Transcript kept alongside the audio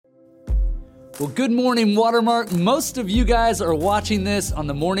Well, good morning, Watermark. Most of you guys are watching this on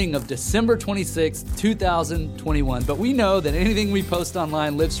the morning of December 26th, 2021, but we know that anything we post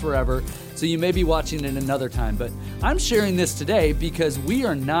online lives forever, so you may be watching it another time. But I'm sharing this today because we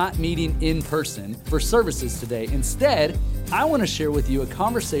are not meeting in person for services today. Instead, I want to share with you a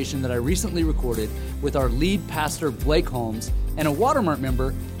conversation that I recently recorded with our lead pastor, Blake Holmes, and a Watermark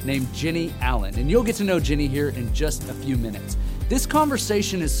member named Jenny Allen. And you'll get to know Jenny here in just a few minutes. This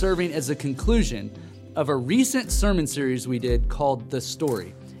conversation is serving as a conclusion of a recent sermon series we did called The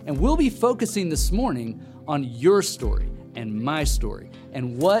Story. And we'll be focusing this morning on your story and my story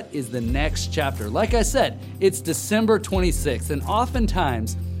and what is the next chapter. Like I said, it's December 26th, and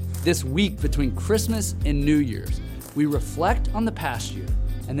oftentimes this week between Christmas and New Year's, we reflect on the past year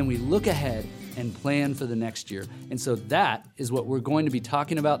and then we look ahead and plan for the next year. And so that is what we're going to be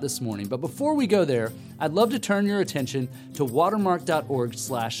talking about this morning. But before we go there, I'd love to turn your attention to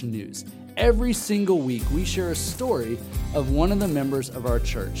watermark.org/news. Every single week, we share a story of one of the members of our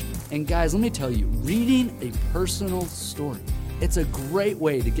church. And guys, let me tell you, reading a personal story, it's a great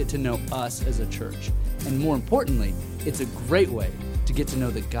way to get to know us as a church. And more importantly, it's a great way to get to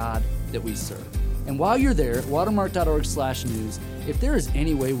know the God that we serve. And while you're there at watermark.org/news, if there is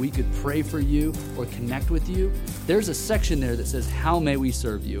any way we could pray for you or connect with you, there's a section there that says, "How may we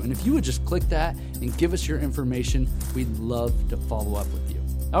serve you?" And if you would just click that and give us your information, we'd love to follow up with you.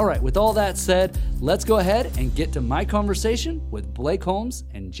 All right, with all that said, let's go ahead and get to my conversation with Blake Holmes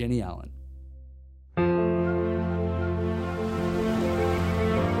and Jenny Allen.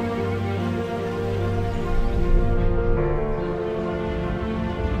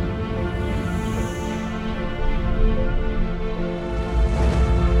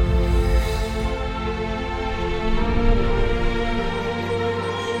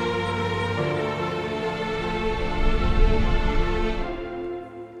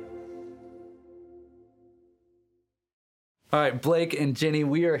 All right, Blake and Jenny,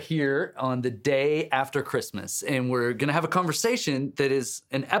 we are here on the day after Christmas, and we're going to have a conversation that is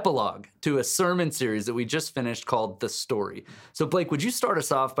an epilogue to a sermon series that we just finished called The Story. So, Blake, would you start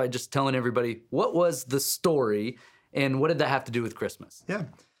us off by just telling everybody what was The Story and what did that have to do with Christmas? Yeah.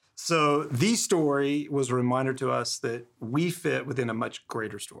 So The Story was a reminder to us that we fit within a much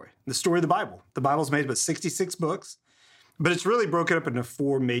greater story. The story of the Bible. The Bible's made up of 66 books, but it's really broken up into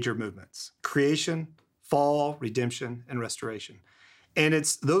four major movements: creation, fall, redemption, and restoration. And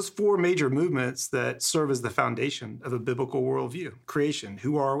it's those four major movements that serve as the foundation of a biblical worldview. Creation,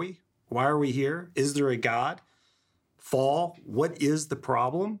 who are we? Why are we here? Is there a God? Fall, what is the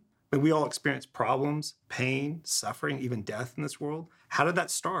problem? And we all experience problems, pain, suffering, even death in this world. How did that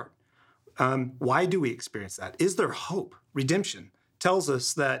start? Why do we experience that? Is there hope? Redemption tells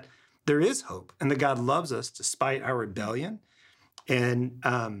us that there is hope and that God loves us despite our rebellion and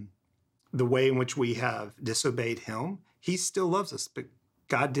the way in which we have disobeyed him. He still loves us, but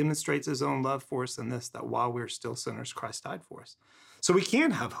God demonstrates his own love for us in this, that while we're still sinners, Christ died for us. So we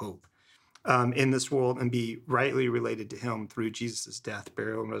can have hope in this world and be rightly related to him through Jesus' death,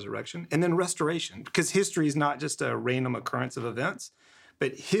 burial, and resurrection. And then restoration, because history is not just a random occurrence of events,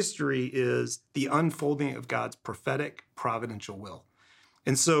 but history is the unfolding of God's prophetic, providential will.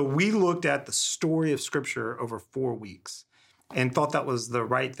 And so we looked at the story of Scripture over 4 weeks and thought that was the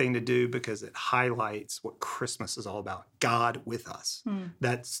right thing to do because it highlights what Christmas is all about, God with us.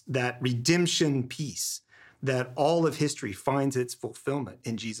 That's that redemption piece, that all of history finds its fulfillment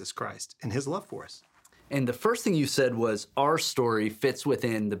in Jesus Christ and his love for us. And the first thing you said was our story fits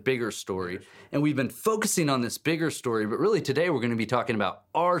within the bigger story. And we've been focusing on this bigger story, but really today we're going to be talking about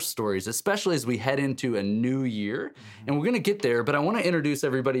our stories, especially as we head into a new year. And we're going to get there, but I want to introduce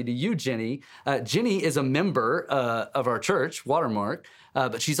everybody to you, Jenny. Jenny is a member of our church, Watermark,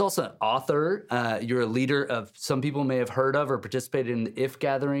 but she's also an author. You're a leader of, some people may have heard of or participated in the IF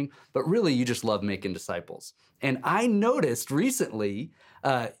gathering, but really you just love making disciples. And I noticed recently,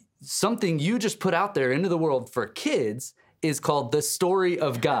 something you just put out there into the world for kids is called The Story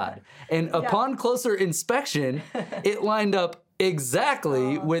of God. And upon closer inspection, it lined up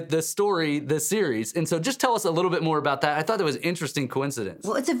exactly with the story, the series. And so just tell us a little bit more about that. I thought that was an interesting coincidence.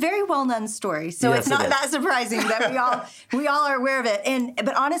 Well, it's a very well-known story, so Yes, it's not that surprising that we all are aware of it.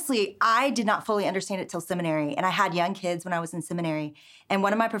 But honestly, I did not fully understand it till seminary, and I had young kids when I was in seminary. And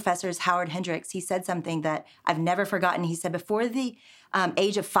one of my professors, Howard Hendricks, he said something that I've never forgotten. He said, before the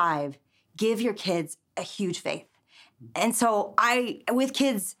age of 5, give your kids a huge faith. And so with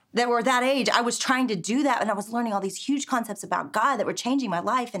kids that were that age, I was trying to do that, and I was learning all these huge concepts about God that were changing my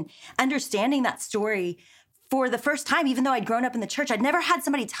life, and understanding that story for the first time, even though I'd grown up in the church, I'd never had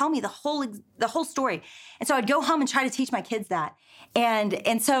somebody tell me the whole story. And so I'd go home and try to teach my kids that.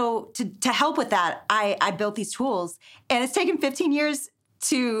 And so to help with that, I built these tools. And it's taken 15 years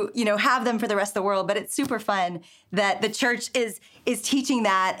to, have them for the rest of the world, but it's super fun that the church is teaching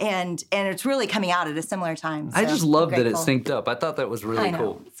that, and it's really coming out at a similar time. So I just love that it synced up. I thought that was really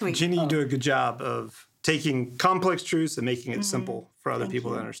cool. Sweet. Jenny, you do a good job of taking complex truths and making it simple for other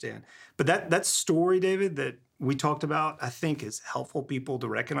people to understand. But that story, David, that we talked about, I think is helpful people to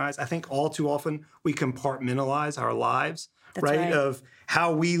recognize. I think all too often we compartmentalize our lives, right? Of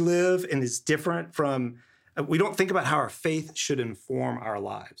how we live, and is different from, we don't think about how our faith should inform our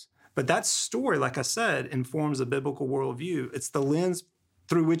lives. But that story, like I said, informs a biblical worldview. It's the lens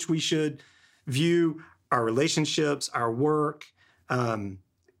through which we should view our relationships, our work,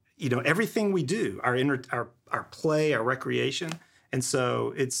 everything we do, our play, our recreation. And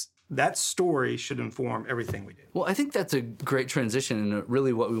so that story should inform everything we do. Well, I think that's a great transition, and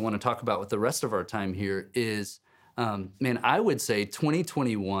really what we want to talk about with the rest of our time here is, I would say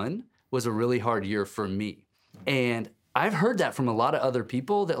 2021 was a really hard year for me. And I've heard that from a lot of other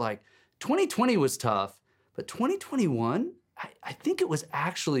people that 2020 was tough, but 2021, I think it was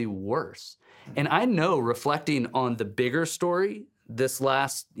actually worse. And I know, reflecting on the bigger story this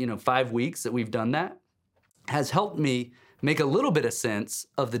last 5 weeks that we've done that, has helped me make a little bit of sense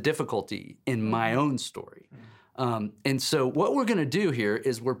of the difficulty in my own story. And so what we're going to do here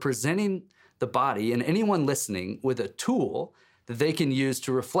is we're presenting the body and anyone listening with a tool that they can use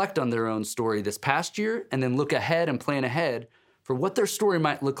to reflect on their own story this past year, and then look ahead and plan ahead for what their story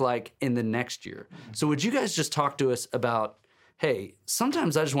might look like in the next year. So would you guys just talk to us about, hey,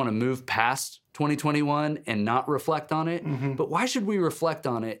 sometimes I just want to move past 2021 and not reflect on it, but why should we reflect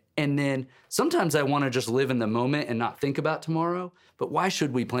on it? And then sometimes I want to just live in the moment and not think about tomorrow, but why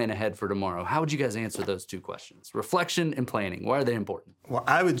should we plan ahead for tomorrow? How would you guys answer those two questions? Reflection and planning, why are they important? Well,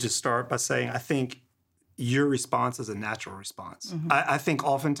 I would just start by saying I think your response is a natural response. I think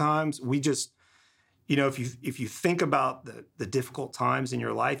oftentimes we just, if you think about the difficult times in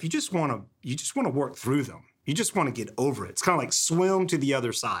your life, you just want to work through them. You just want to get over it. It's kind of like swim to the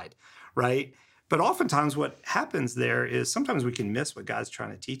other side, right? But oftentimes what happens there is sometimes we can miss what God's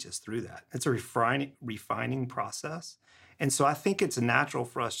trying to teach us through that. It's a refining process. And so I think it's natural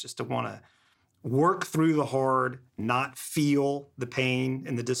for us just to want to work through the hard, not feel the pain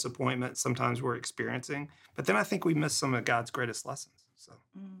and the disappointment sometimes we're experiencing. But then I think we miss some of God's greatest lessons. So,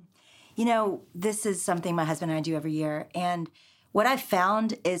 this is something my husband and I do every year. And what I've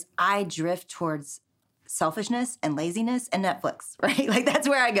found is I drift towards selfishness and laziness and Netflix, right? That's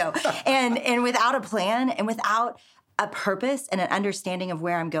where I go. And without a plan and without a purpose and an understanding of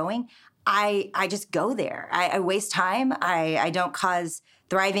where I'm going, I just go there. I waste time. I don't cause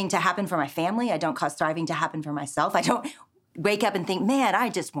thriving to happen for my family. I don't cause thriving to happen for myself. I don't wake up and think, man, I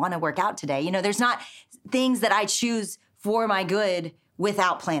just want to work out today. There's not things that I choose for my good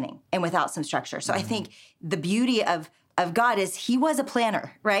without planning and without some structure. So I think the beauty of God is he was a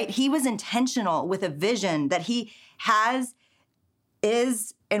planner, right? He was intentional with a vision that he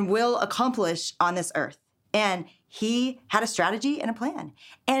is, and will accomplish on this earth. And he had a strategy and a plan.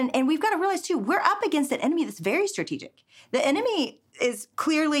 And we've got to realize, too, we're up against an enemy that's very strategic. The enemy is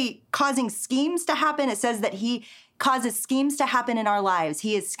clearly causing schemes to happen. It says that he causes schemes to happen in our lives.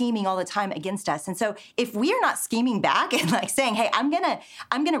 He is scheming all the time against us. And so if we are not scheming back and saying, hey, I'm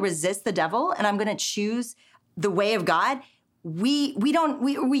gonna resist the devil and I'm gonna choose the way of God, we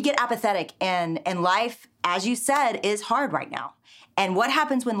get apathetic, and life, as you said, is hard right now. And what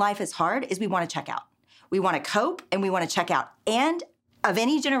happens when life is hard is we want to check out. We want to cope and we want to check out. And of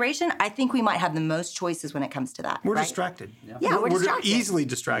any generation, I think we might have the most choices when it comes to that. We're right? distracted. Yeah, we're distracted. Easily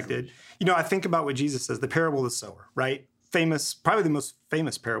distracted. I think about what Jesus says, the parable of the sower, right? Famous, probably the most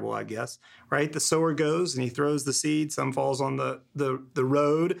famous parable, I guess, right? The sower goes and he throws the seed. Some falls on the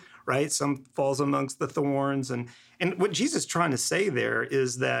road, right? Some falls amongst the thorns. And what Jesus is trying to say there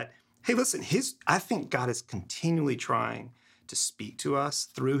is that, hey, listen, I think God is continually trying to speak to us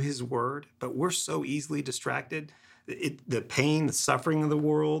through his word, but we're so easily distracted. The pain, the suffering of the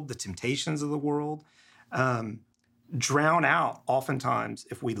world, the temptations of the world drown out oftentimes,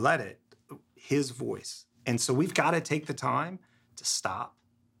 if we let it, his voice. And so we've got to take the time to stop,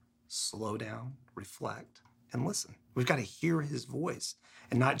 slow down, reflect, and listen. We've got to hear his voice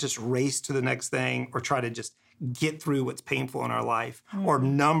and not just race to the next thing or try to just get through what's painful in our life or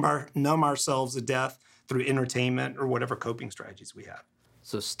numb ourselves to death through entertainment or whatever coping strategies we have.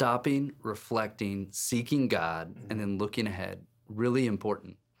 So stopping, reflecting, seeking God, and then looking ahead, really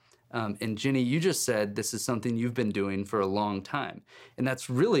important. And Jenny, you just said this is something you've been doing for a long time. And that's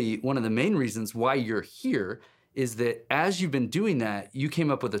really one of the main reasons why you're here, is that as you've been doing that, you came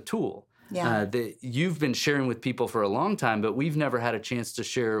up with a tool that you've been sharing with people for a long time, but we've never had a chance to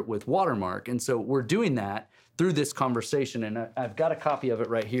share with Watermark. And so we're doing that through this conversation. And I've got a copy of it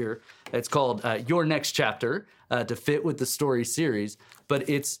right here. It's called Your Next Chapter, to fit with the story series. But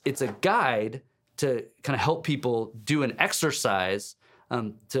it's a guide to kind of help people do an exercise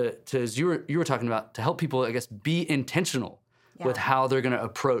to as you were talking about, to help people, I guess, be intentional with how they're going to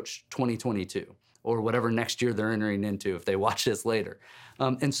approach 2022 or whatever next year they're entering into if they watch this later.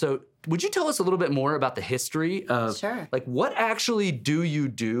 And so would you tell us a little bit more about the history of like what actually do you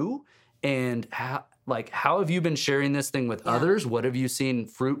do, and how have you been sharing this thing with others? What have you seen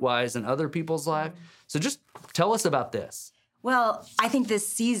fruit-wise in other people's lives? So just tell us about this. Well, I think this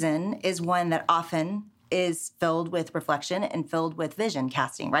season is one that often is filled with reflection and filled with vision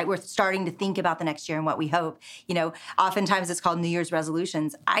casting, right? We're starting to think about the next year and what we hope. Oftentimes it's called New Year's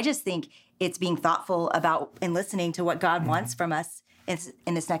resolutions. I just think it's being thoughtful about and listening to what God wants from us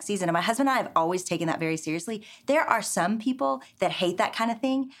in this next season. And my husband and I have always taken that very seriously. There are some people that hate that kind of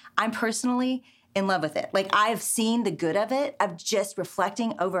thing. I'm personally in love with it. Like, I've seen the good of it, of just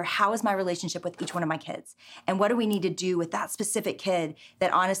reflecting over how is my relationship with each one of my kids, and what do we need to do with that specific kid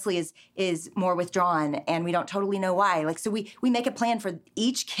that honestly is more withdrawn and we don't totally know why. Like, so we make a plan for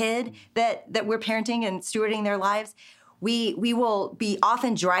each kid that we're parenting and stewarding their lives. We will be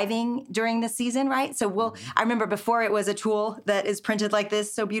often driving during the season, right? So I remember before it was a tool that is printed like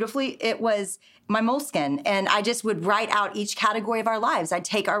this so beautifully, it was my Moleskine. And I just would write out each category of our lives. I'd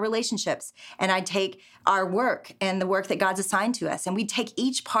take our relationships and I'd take our work and the work that God's assigned to us. And we'd take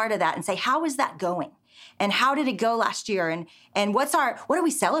each part of that and say, how is that going? And how did it go last year? And what are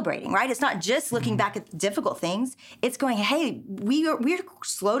we celebrating, right? It's not just looking back at the difficult things. It's going, hey, we're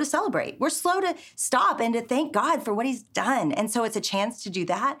slow to celebrate. We're slow to stop and to thank God for what he's done. And so it's a chance to do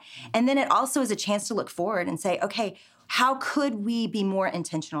that. And then it also is a chance to look forward and say, okay, how could we be more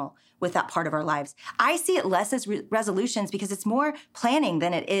intentional with that part of our lives? I see it less as resolutions because it's more planning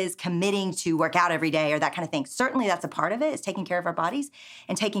than it is committing to work out every day or that kind of thing. Certainly that's a part of it, is taking care of our bodies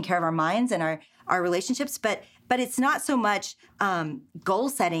and taking care of our minds and our relationships, but it's not so much goal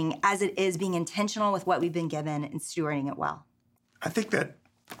setting as it is being intentional with what we've been given and stewarding it well. I think that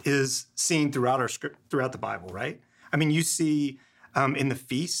is seen throughout the Bible, right? I mean, you see in the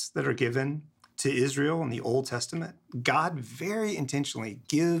feasts that are given to Israel in the Old Testament, God very intentionally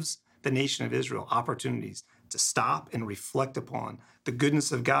gives the nation of Israel opportunities to stop and reflect upon the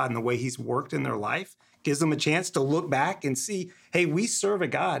goodness of God and the way he's worked in their life, gives them a chance to look back and see, hey, we serve a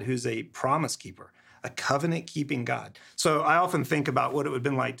God who's a promise keeper, a covenant-keeping God. So I often think about what it would have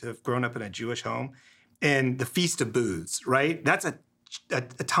been like to have grown up in a Jewish home and the Feast of Booths, right? That's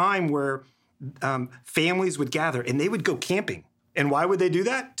a time where families would gather and they would go camping. And why would they do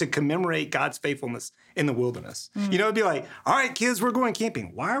that? To commemorate God's faithfulness in the wilderness. It'd be like, all right, kids, we're going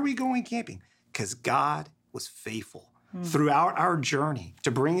camping. Why are we going camping? Because God was faithful throughout our journey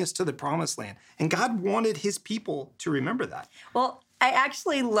to bring us to the promised land. And God wanted his people to remember that. Well, I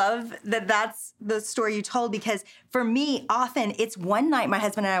actually love that that's the story you told, because for me, often it's one night my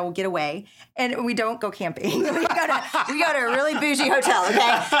husband and I will get away and we don't go camping. we go to a really bougie hotel,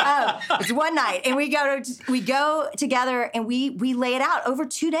 okay? It's one night and we go together and we lay it out over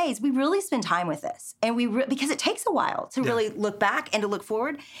 2 days. We really spend time with this, and because it takes a while to really look back and to look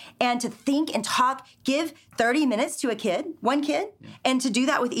forward and to think and talk, give 30 minutes to one kid, and to do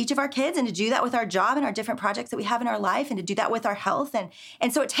that with each of our kids, and to do that with our job and our different projects that we have in our life, and to do that with our health.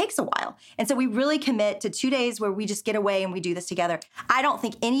 And so it takes a while. And so we really commit to 2 days where we just get away and we do this together. I don't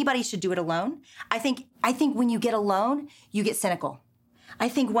think anybody should do it alone. I think when you get alone, you get cynical. I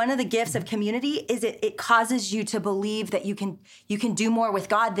think one of the gifts of community is it causes you to believe that you can do more with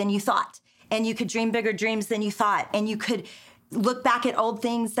God than you thought. And you could dream bigger dreams than you thought. And you could look back at old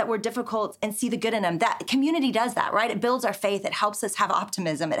things that were difficult and see the good in them. That community does that, right? It builds our faith. It helps us have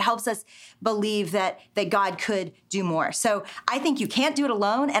optimism. It helps us believe that God could do more. So I think you can't do it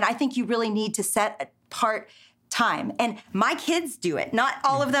alone, and I think you really need to set apart time. And my kids do it. Not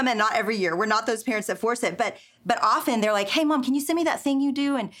all of them and not every year. We're not those parents that force it, but often they're like, hey, Mom, can you send me that thing you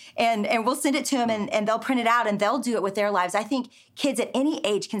do? And we'll send it to them, and they'll print it out and they'll do it with their lives. I think kids at any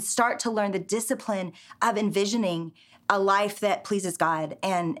age can start to learn the discipline of envisioning a life that pleases God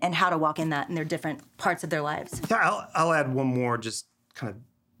and how to walk in that in their different parts of their lives. Yeah, I'll add one more just kind of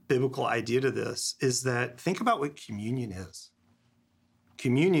biblical idea to this, is that think about what communion is.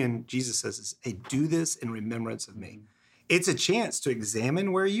 Communion, Jesus says, is, hey, do this in remembrance of me. It's a chance to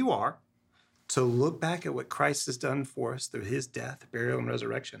examine where you are, to look back at what Christ has done for us through his death, burial, and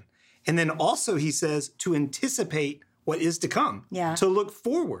resurrection. And then also he says to anticipate what is to come, to look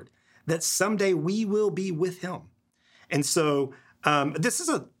forward, that someday we will be with him. And so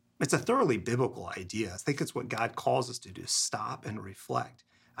it's a thoroughly biblical idea. I think it's what God calls us to do, stop and reflect.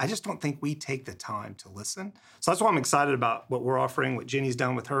 I just don't think we take the time to listen. So that's why I'm excited about what we're offering, what Jenny's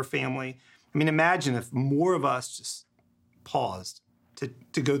done with her family. I mean, imagine if more of us just paused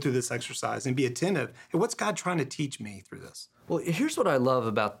to go through this exercise and be attentive. And what's God trying to teach me through this? Well, here's what I love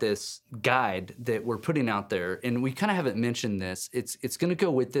about this guide that we're putting out there, and we kind of haven't mentioned this. It's going to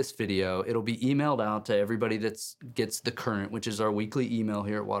go with this video. It'll be emailed out to everybody that gets the Current, which is our weekly email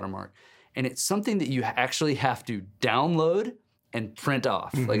here at Watermark. And it's something that you actually have to download and print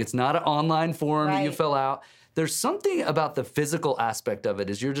off. Like, it's not an online form that you fill out. There's something about the physical aspect of it,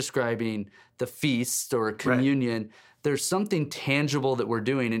 as you're describing the feast or communion. There's something tangible that we're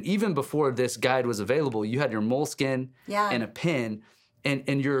doing. And even before this guide was available, you had your moleskin and a pen,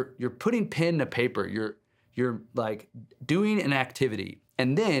 and you're putting pen to paper. You're like doing an activity,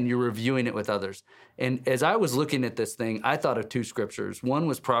 and then you're reviewing it with others. And as I was looking at this thing, I thought of two scriptures. One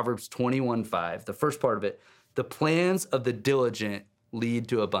was Proverbs 21:5, the first part of it. The plans of the diligent lead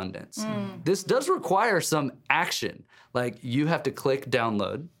to abundance. This does require some action. Like, you have to click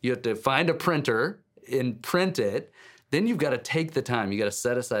download. You have to find a printer and print it. Then you've got to take the time. You got to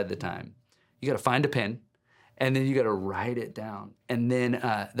set aside the time. You got to find a pen, and then you got to write it down. And then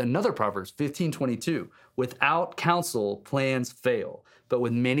another Proverbs 15:22, without counsel, plans fail, but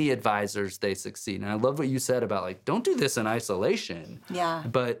with many advisors, they succeed. And I love what you said about, like, don't do this in isolation. Yeah.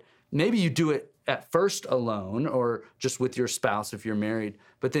 But maybe you do it at first alone or just with your spouse if you're married,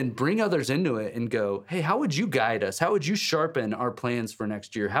 but then bring others into it and go, hey, how would you guide us? How would you sharpen our plans for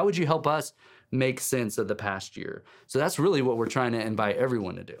next year? How would you help us make sense of the past year? So that's really what we're trying to invite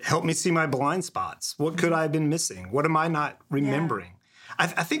everyone to do. Help me see my blind spots. What could I have been missing? What am I not remembering? I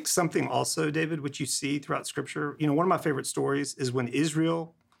think something also, David, which you see throughout Scripture, one of my favorite stories is when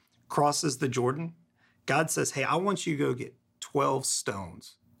Israel crosses the Jordan, God says, hey, I want you to go get 12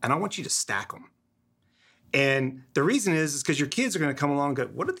 stones, and I want you to stack them. And the reason is because your kids are going to come along and go,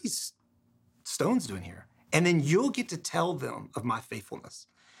 what are these stones doing here? And then you'll get to tell them of my faithfulness.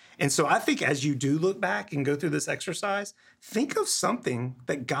 And so I think as you do look back and go through this exercise, think of something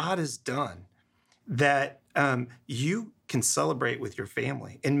that God has done that you can celebrate with your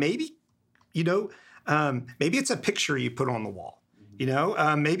family. And maybe, maybe it's a picture you put on the wall.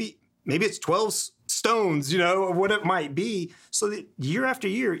 Maybe it's 12 stones, or what it might be, so that year after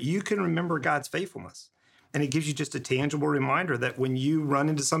year, you can remember God's faithfulness. And it gives you just a tangible reminder that when you run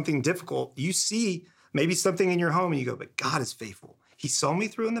into something difficult, you see maybe something in your home and you go, but God is faithful. He saw me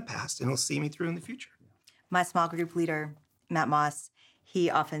through in the past and he'll see me through in the future. My small group leader, Matt Moss, he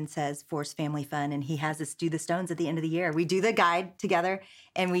often says force family fun, and he has us do the stones at the end of the year. We do the guide together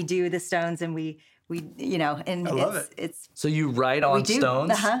and we do the stones, and we and I love it's So you write on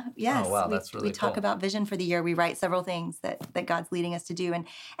stones? Yes. Oh, wow, that's really we talk cool. about vision for the year. We write several things that God's leading us to do. And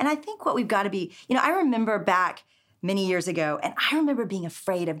I think what we've got to be, I remember back many years ago, and I remember being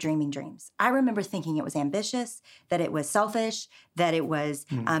afraid of dreaming dreams. I remember thinking it was ambitious, that it was selfish, that it was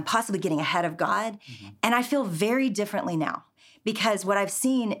possibly getting ahead of God. And I feel very differently now, because what I've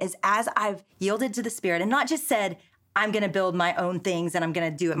seen is as I've yielded to the Spirit and not just said, I'm going to build my own things and I'm going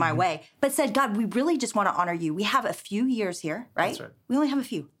to do it my way, but said, God, we really just want to honor you. We have a few years here, right? That's right. We only have a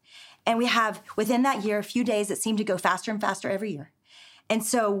few. And we have, within that year, a few days that seem to go faster and faster every year. And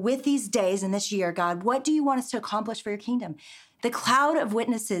so with these days and this year, God, what do you want us to accomplish for your kingdom? The cloud of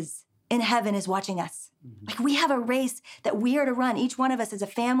witnesses in heaven is watching us. Like, we have a race that we are to run, each one of us as a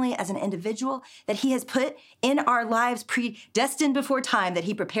family, as an individual, that he has put in our lives, predestined before time, that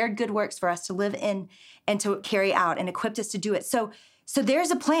he prepared good works for us to live in and to carry out and equipped us to do it. So there's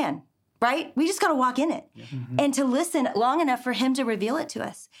a plan, right? We just got to walk in it and to listen long enough for him to reveal it to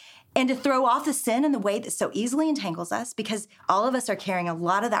us and to throw off the sin and the way that so easily entangles us, because all of us are carrying a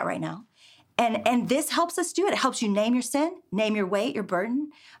lot of that right now. And this helps us do it. It helps you name your sin, name your weight, your burden.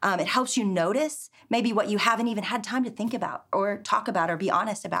 It helps you notice maybe what you haven't even had time to think about or talk about or be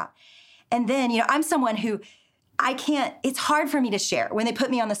honest about. And then, I'm someone who it's hard for me to share when they put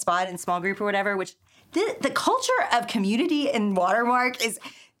me on the spot in small group or whatever, which the culture of community in Watermark is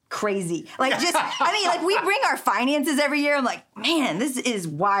crazy. We bring our finances every year. I'm like, man, this is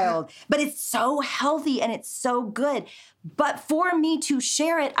wild, but it's so healthy and it's so good. But for me to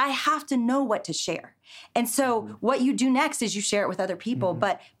share it, I have to know what to share. And so what you do next is you share it with other people.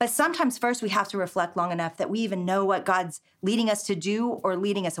 But sometimes first we have to reflect long enough that we even know what God's leading us to do or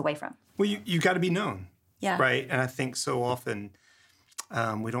leading us away from. Well, you got to be known. Yeah. Right. And I think so often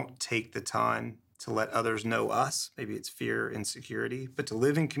We don't take the time to let others know us. Maybe it's fear, insecurity, but to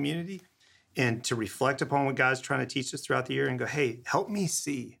live in community and to reflect upon what God's trying to teach us throughout the year and go, hey, help me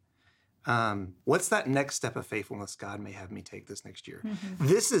see what's that next step of faithfulness God may have me take this next year.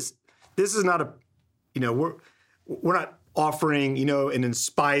 This is not a, we're not offering, an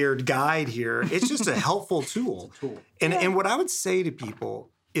inspired guide here. It's just a helpful tool. And what I would say to people,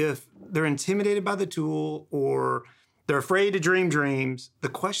 if they're intimidated by the tool or they're afraid to dream dreams, the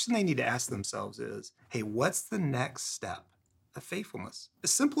question they need to ask themselves is, hey, what's the next step of faithfulness?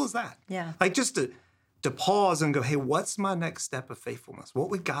 As simple as that. Yeah. Like just to pause and go, hey, what's my next step of faithfulness? What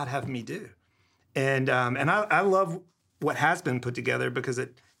would God have me do? And I love what has been put together because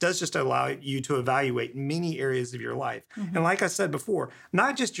it does just allow you to evaluate many areas of your life. And like I said before,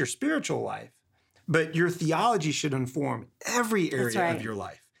 not just your spiritual life, but your theology should inform every area of your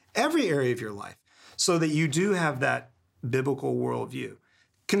life, so that you do have that biblical worldview.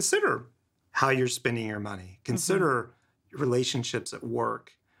 Consider how you're spending your money. Consider relationships at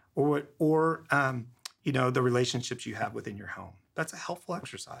work or the relationships you have within your home. That's a helpful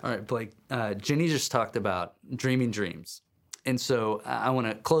exercise. All right, Blake, Jenny just talked about dreaming dreams. And so I want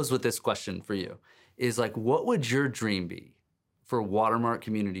to close with this question for you is like, what would your dream be for Watermark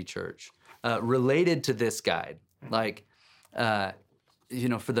Community Church related to this guide? Like, for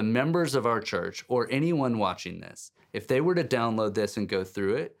the members of our church or anyone watching this, if they were to download this and go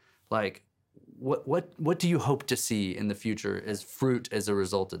through it, like, what do you hope to see in the future as fruit as a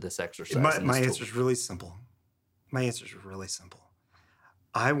result of this exercise? My answer is really simple.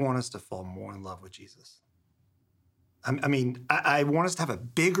 I want us to fall more in love with Jesus. I want us to have a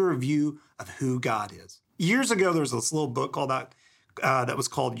bigger view of who God is. Years ago, there was this little book called that was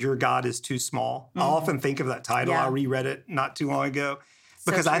called Your God is Too Small. I often think of that title. I reread it not too long ago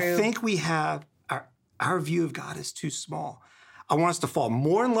because I think we have our view of God is too small. I want us to fall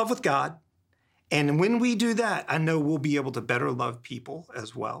more in love with God. And when we do that, I know we'll be able to better love people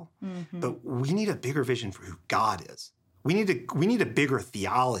as well. But we need a bigger vision for who God is. We need a bigger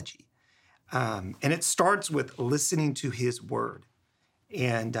theology. And it starts with listening to his word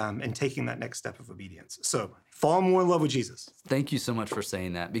and taking that next step of obedience. So fall more in love with Jesus. Thank you so much for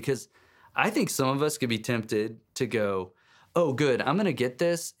saying that, because I think some of us could be tempted to go, oh, good, I'm going to get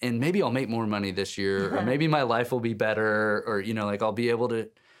this and maybe I'll make more money this year or maybe my life will be better or, I'll be able to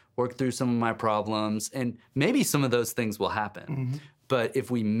work through some of my problems and maybe some of those things will happen. But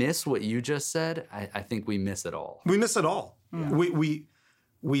if we miss what you just said, I think we miss it all. We miss it all. Yeah.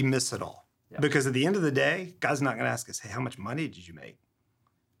 We miss it all. Yeah. Because at the end of the day, God's not going to ask us, hey, how much money did you make?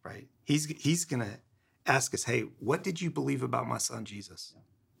 Right? He's going to ask us, hey, what did you believe about my son Jesus? Yeah.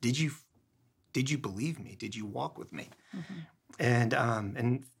 Did you believe me? Did you walk with me?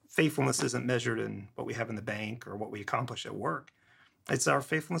 And faithfulness isn't measured in what we have in the bank or what we accomplish at work. It's our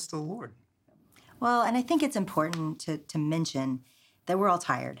faithfulness to the Lord. Well, and I think it's important to mention that we're all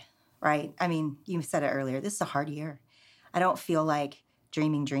tired, right? I mean, you said it earlier. This is a hard year. I don't feel like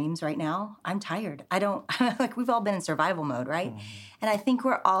dreaming dreams right now. I'm tired. Like we've all been in survival mode, right? And I think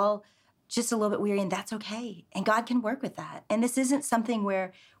we're all just a little bit weary, and that's okay. And God can work with that. And this isn't something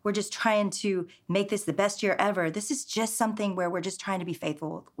where we're just trying to make this the best year ever. This is just something where we're just trying to be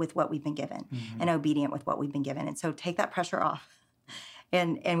faithful with what we've been given and obedient with what we've been given. And so take that pressure off.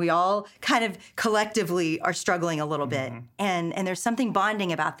 And we all kind of collectively are struggling a little bit. And there's something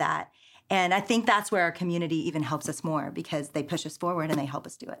bonding about that. And I think that's where our community even helps us more because they push us forward and they help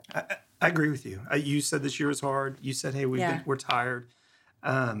us do it. I agree with you. You said this year was hard. You said, hey, we're tired.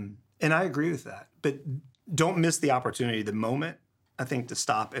 And I agree with that. But don't miss the opportunity, the moment, I think, to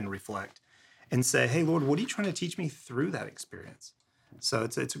stop and reflect and say, hey, Lord, what are you trying to teach me through that experience? So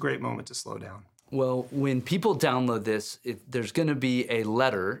it's a great moment to slow down. Well, when people download this, there's going to be a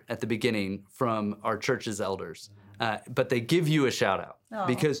letter at the beginning from our church's elders, but they give you a shout out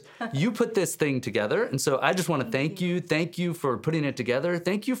because you put this thing together. And so I just want to thank you. Thank you for putting it together.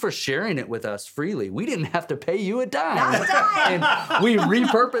 Thank you for sharing it with us freely. We didn't have to pay you a dime. Not a dime. And we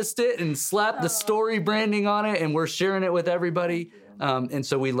repurposed it and slapped the story branding on it, and we're sharing it with everybody. And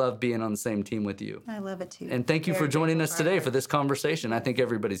so we love being on the same team with you. I love it too. And thank you for joining us today for this conversation. I think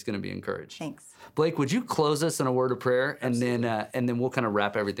everybody's going to be encouraged. Thanks. Blake, would you close us in a word of prayer, and then we'll kind of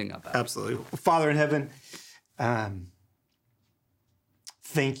wrap everything up. Absolutely. Father in heaven,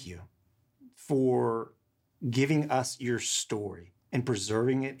 thank you for giving us your story and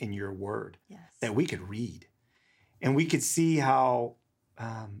preserving it in your word that we could read. And we could see how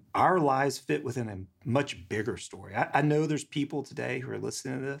our lives fit within a much bigger story. I know there's people today who are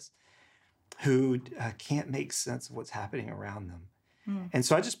listening to this who can't make sense of what's happening around them. And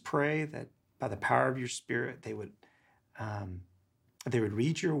so I just pray that by the power of your Spirit, they would They would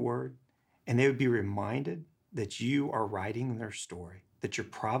read your word, and they would be reminded that you are writing their story, that you're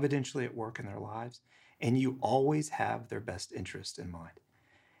providentially at work in their lives, and you always have their best interest in mind.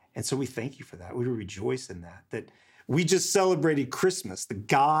 And so we thank you for that. We rejoice in that we just celebrated Christmas, the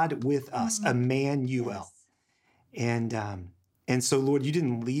God with us, Emmanuel. Yes. And so, Lord, you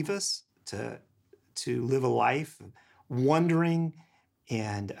didn't leave us to live a life of wondering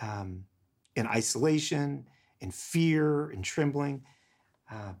and in isolation, in fear and trembling,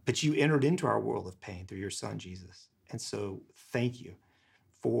 but you entered into our world of pain through your son, Jesus. And so thank you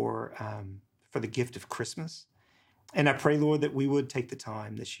for the gift of Christmas. And I pray, Lord, that we would take the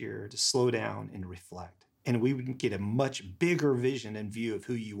time this year to slow down and reflect, and we would get a much bigger vision and view of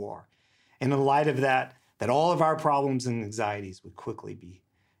who you are. And in light of that all of our problems and anxieties would quickly be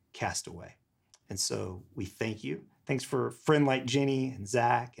cast away. And so we thank you. Thanks for a friend like Jenny and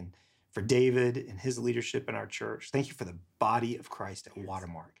Zach, and for David and his leadership in our church. Thank you for the body of Christ at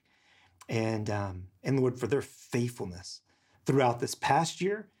Watermark. And Lord, for their faithfulness throughout this past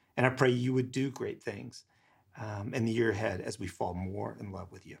year. And I pray you would do great things in the year ahead as we fall more in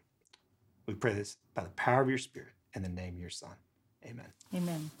love with you. We pray this by the power of your Spirit in the name of your Son. Amen.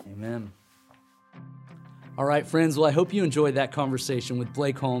 Amen. Amen. All right, friends. Well, I hope you enjoyed that conversation with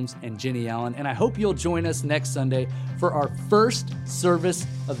Blake Holmes and Jenny Allen, and I hope you'll join us next Sunday for our first service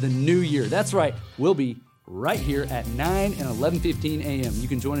of the new year. That's right. We'll be right here at 9 and 11:15 a.m. You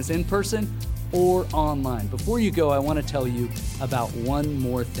can join us in person or online. Before you go, I want to tell you about one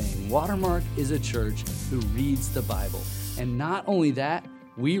more thing. Watermark is a church who reads the Bible. And not only that,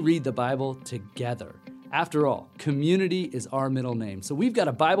 we read the Bible together. After all, community is our middle name. So we've got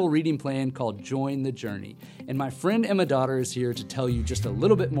a Bible reading plan called Join the Journey. And my friend Emma Daughter is here to tell you just a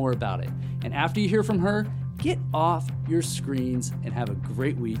little bit more about it. And after you hear from her, get off your screens and have a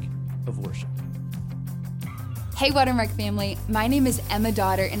great week of worship. Hey Watermark family, my name is Emma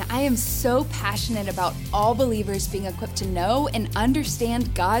Daughter, and I am so passionate about all believers being equipped to know and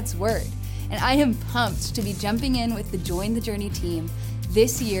understand God's Word. And I am pumped to be jumping in with the Join the Journey team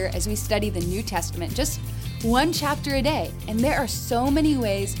this year as we study the New Testament, just one chapter a day. And there are so many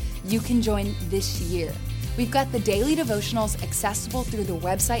ways you can join this year. We've got the daily devotionals accessible through the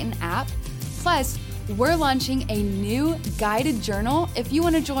website and app. Plus, we're launching a new guided journal if you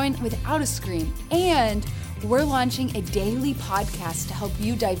want to join without a screen. And we're launching a daily podcast to help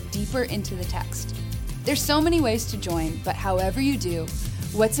you dive deeper into the text. There's so many ways to join, but however you do,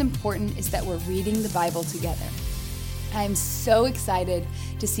 what's important is that we're reading the Bible together. I'm so excited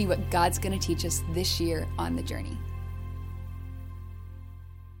to see what God's going to teach us this year on the journey.